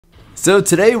So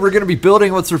today we're going to be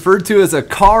building what's referred to as a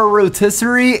car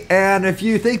rotisserie, and if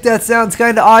you think that sounds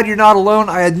kind of odd, you're not alone.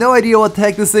 I had no idea what the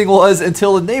heck this thing was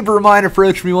until a neighbor of mine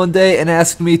approached me one day and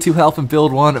asked me to help him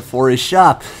build one for his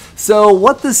shop. So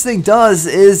what this thing does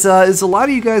is a lot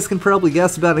of you guys can probably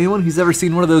guess about anyone who's ever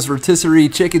seen one of those rotisserie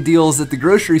chicken deals at the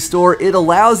grocery store. It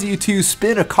allows you to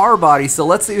spin a car body. So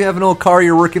let's say you have an old car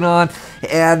you're working on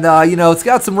and you know, it's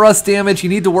got some rust damage. You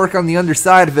need to work on the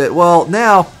underside of it. Well,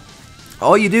 now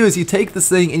all you do is you take this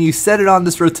thing and you set it on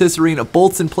this rotisserie and it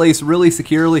bolts in place really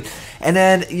securely, and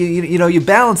then you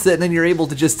balance it, and then you're able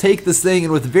to just take this thing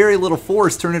and with very little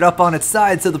force turn it up on its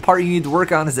side, so the part you need to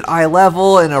work on is at eye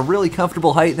level and a really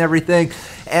comfortable height and everything.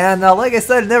 And like I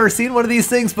said, I'd never seen one of these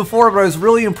things before, but I was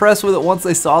really impressed with it once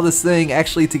I saw this thing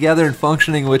actually together and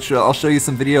functioning, which I'll show you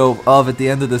some video of at the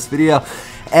end of this video.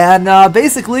 And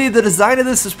basically, the design of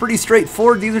this is pretty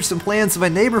straightforward. These are some plans my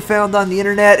neighbor found on the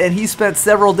internet, and he spent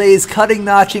several days cutting,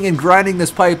 notching, and grinding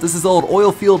this pipe. This is old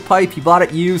oil field pipe. He bought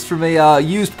it used from a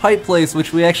used pipe place,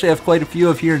 which we actually have quite a few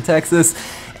of here in Texas.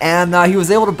 And he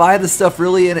was able to buy this stuff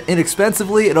really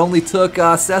inexpensively. It only took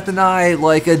Seth and I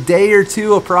like a day or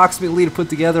two approximately to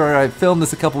put together. I filmed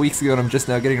this a couple weeks ago and I'm just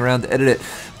now getting around to edit it.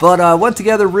 But went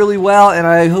together really well, and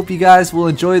I hope you guys will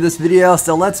enjoy this video.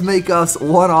 So let's make us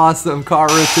one awesome car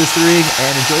rotisserie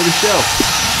and enjoy the show.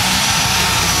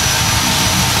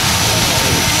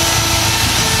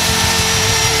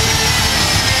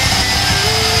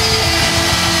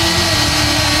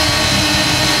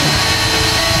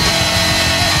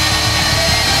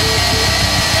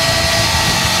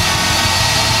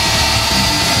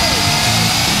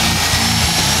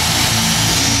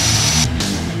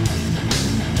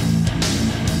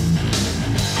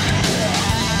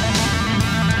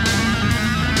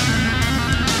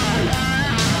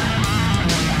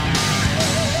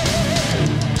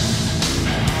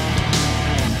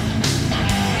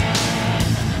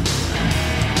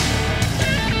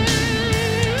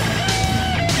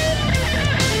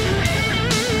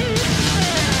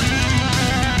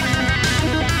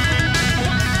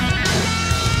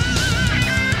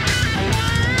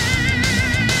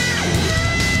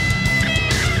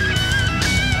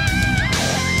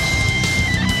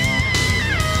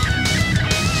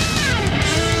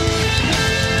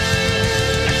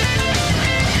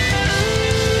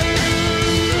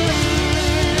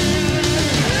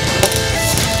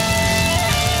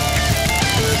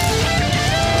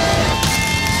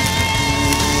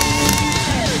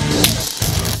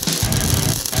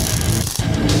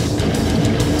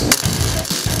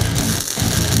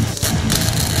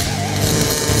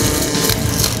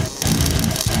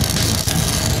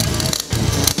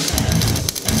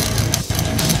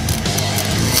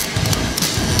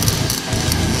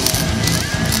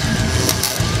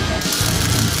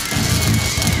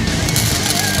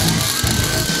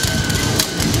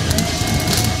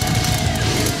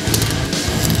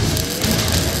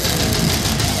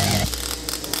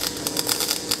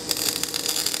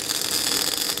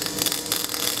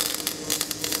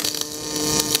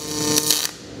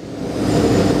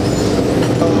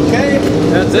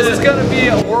 This is going to be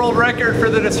a world record for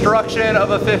the destruction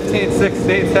of a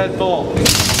 15/16 head bolt.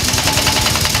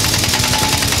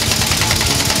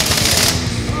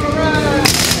 Alright!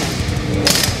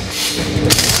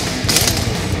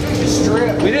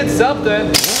 Strip. We did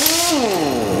something.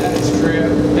 It's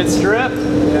stripped. It's stripped?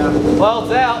 Yeah. Well,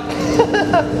 it's out.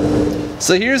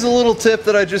 So here's a little tip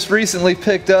that I just recently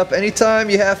picked up.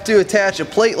 Anytime you have to attach a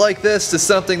plate like this to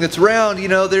something that's round, you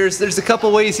know, there's a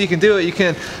couple ways you can do it. You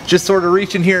can just sort of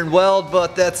reach in here and weld,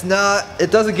 but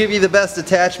it doesn't give you the best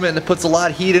attachment, and it puts a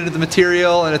lot of heat into the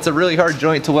material, and it's a really hard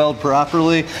joint to weld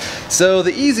properly. So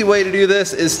the easy way to do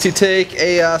this is to take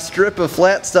a strip of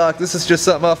flat stock. This is just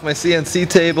something off my CNC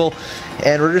table,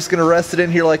 and we're just going to rest it in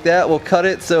here like that. We'll cut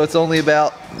it so it's only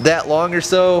about that long or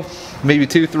so, maybe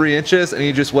 2-3 inches, and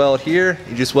you just weld here.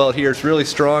 You just weld here. It's really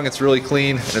strong, it's really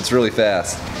clean, and it's really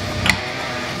fast.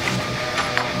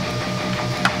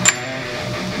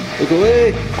 Look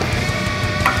away.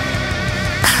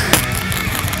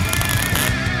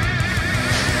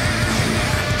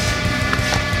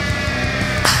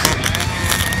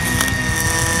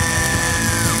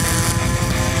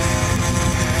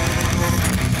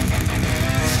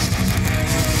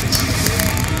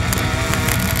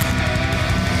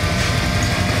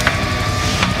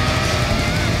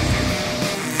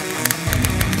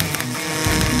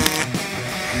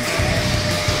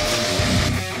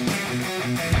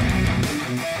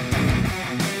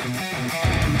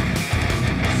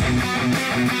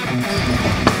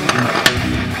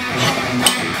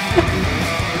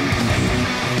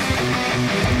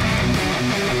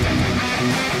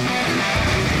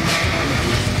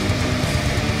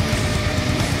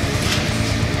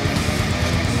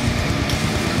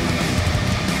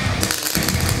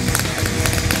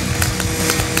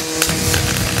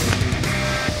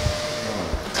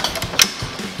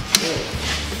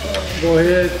 Go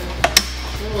ahead.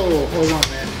 Oh, hold on,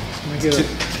 man. Let me get it.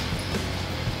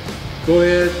 Go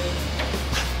ahead.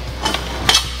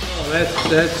 Oh,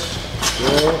 that's.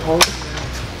 Well, hold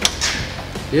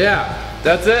it. Yeah,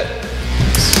 That's it.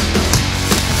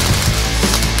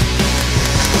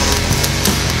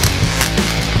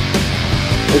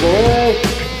 Take away.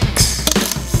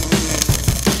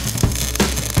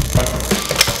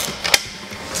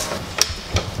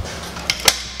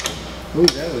 Ooh,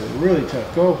 that was really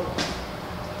tough. Go.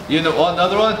 You want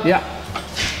another one? Yeah.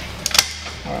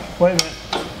 All right, wait a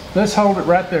minute. Let's hold it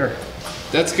right there.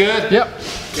 That's good? Yep.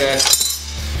 Okay.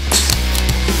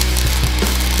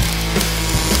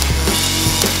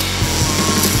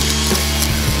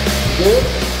 Good?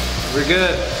 We're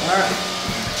good. All right.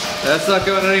 That's not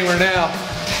going anywhere now.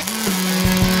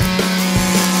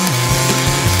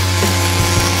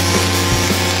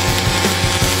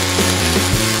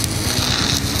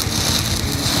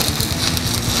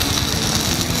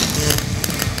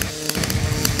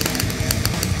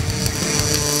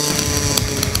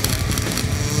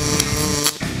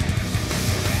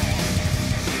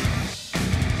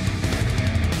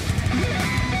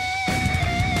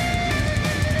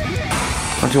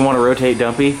 Don't you want to rotate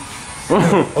Dumpy?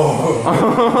 Oh,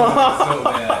 so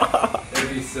bad. It'd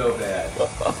be so bad.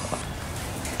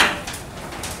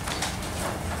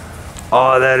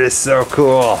 Oh, that is so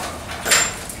cool.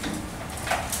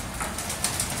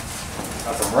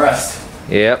 Got some rest.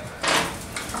 Yep.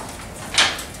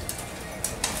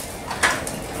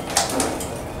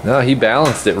 No, he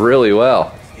balanced it really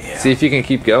well. Yeah. See if you can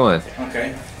keep going.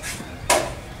 Okay.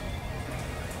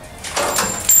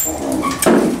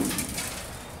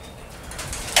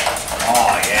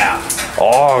 Oh yeah.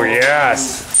 Oh,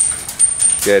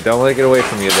 yes. Good, don't let it get away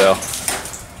from you though.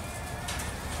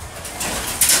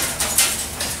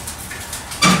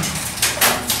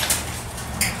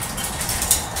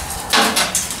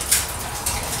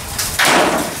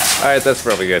 All right, that's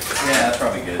probably good. Yeah, that's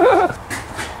probably good.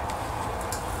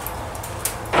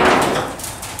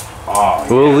 Oh,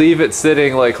 We'll leave it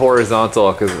sitting like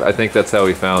horizontal because I think that's how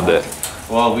we found it.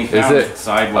 well, we found it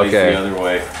sideways Okay. the other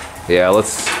way. Yeah,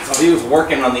 let's. So he was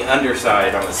working on the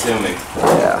underside, I'm assuming.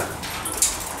 Yeah.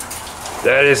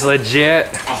 That is legit.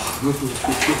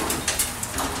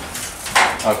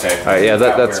 Okay. All right, yeah,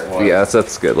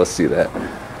 that's good. Let's see that,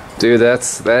 dude.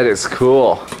 That is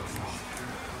cool.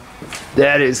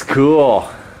 That is cool.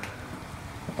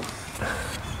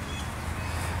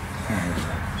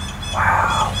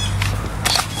 Wow.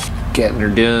 Getting her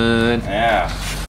done. Yeah.